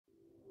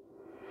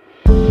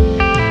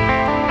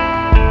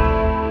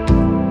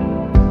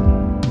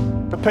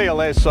At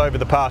PLS, over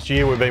the past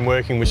year, we've been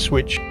working with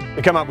Switch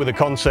to come up with a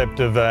concept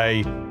of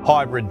a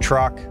hybrid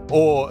truck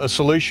or a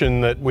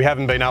solution that we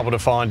haven't been able to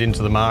find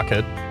into the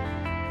market.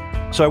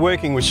 So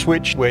working with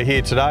Switch, we're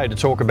here today to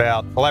talk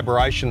about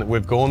collaboration that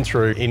we've gone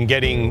through in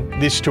getting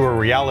this to a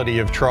reality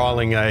of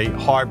trialling a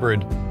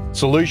hybrid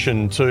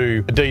solution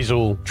to a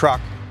diesel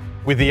truck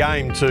with the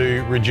aim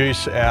to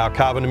reduce our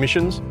carbon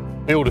emissions,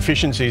 build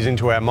efficiencies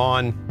into our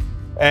mine,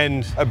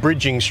 and a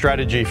bridging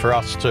strategy for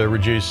us to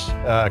reduce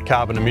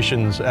carbon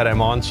emissions at our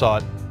mine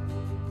site.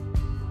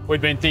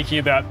 We'd been thinking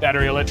about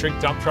battery electric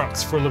dump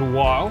trucks for a little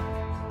while,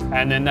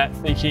 and then that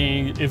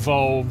thinking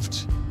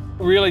evolved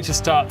really to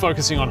start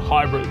focusing on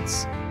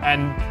hybrids.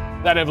 And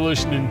that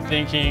evolution in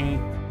thinking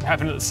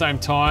happened at the same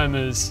time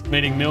as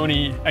meeting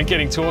Milne and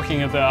getting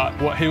talking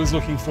about what he was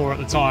looking for at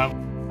the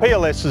time.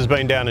 PLS has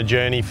been down a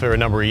journey for a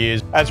number of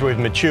years. As we've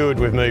matured,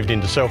 we've moved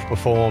into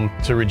self-perform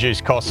to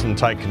reduce costs and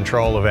take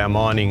control of our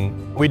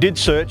mining. We did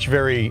search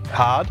very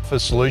hard for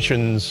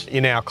solutions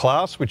in our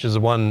class, which is a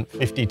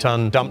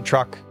 150-tonne dump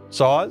truck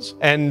size,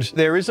 and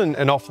there isn't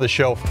an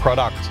off-the-shelf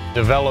product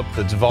developed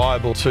that's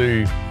viable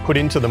to put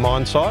into the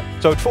mine site.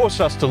 So it forced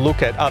us to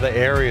look at other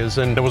areas,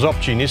 and it was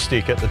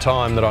opportunistic at the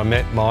time that I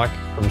met Mike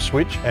from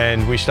Switch,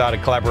 and we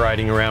started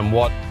collaborating around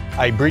what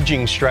a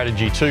bridging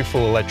strategy to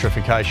full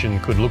electrification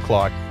could look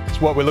like. So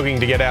what we're looking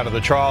to get out of the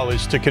trial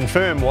is to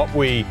confirm what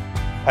we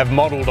have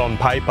modelled on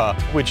paper,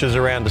 which is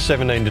around a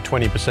 17 to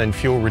 20%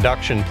 fuel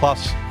reduction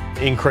plus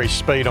increased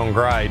speed on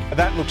grade.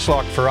 That looks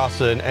like for us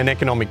an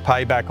economic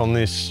payback on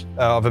this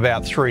of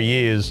about 3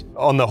 years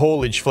on the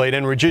haulage fleet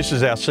and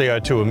reduces our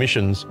CO2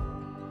 emissions.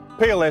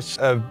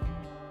 PLS are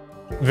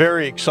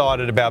very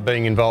excited about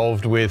being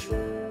involved with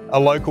a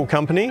local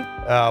company,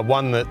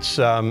 one that's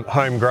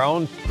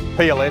homegrown.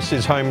 PLS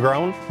is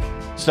homegrown,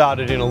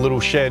 started in a little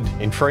shed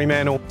in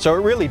Fremantle. So it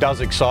really does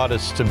excite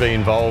us to be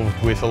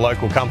involved with a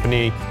local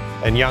company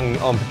and young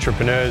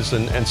entrepreneurs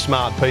and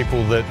smart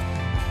people that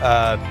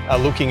are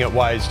looking at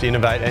ways to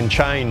innovate and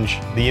change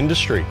the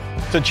industry.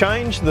 To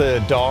change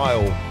the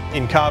dial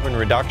in carbon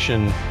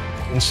reduction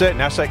in certain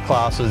asset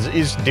classes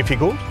is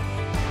difficult,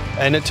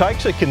 and it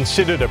takes a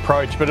considered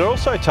approach, but it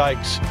also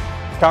takes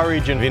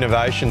courage and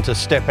innovation to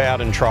step out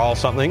and trial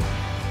something.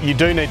 You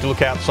do need to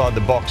look outside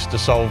the box to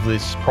solve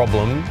this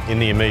problem in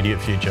the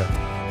immediate future.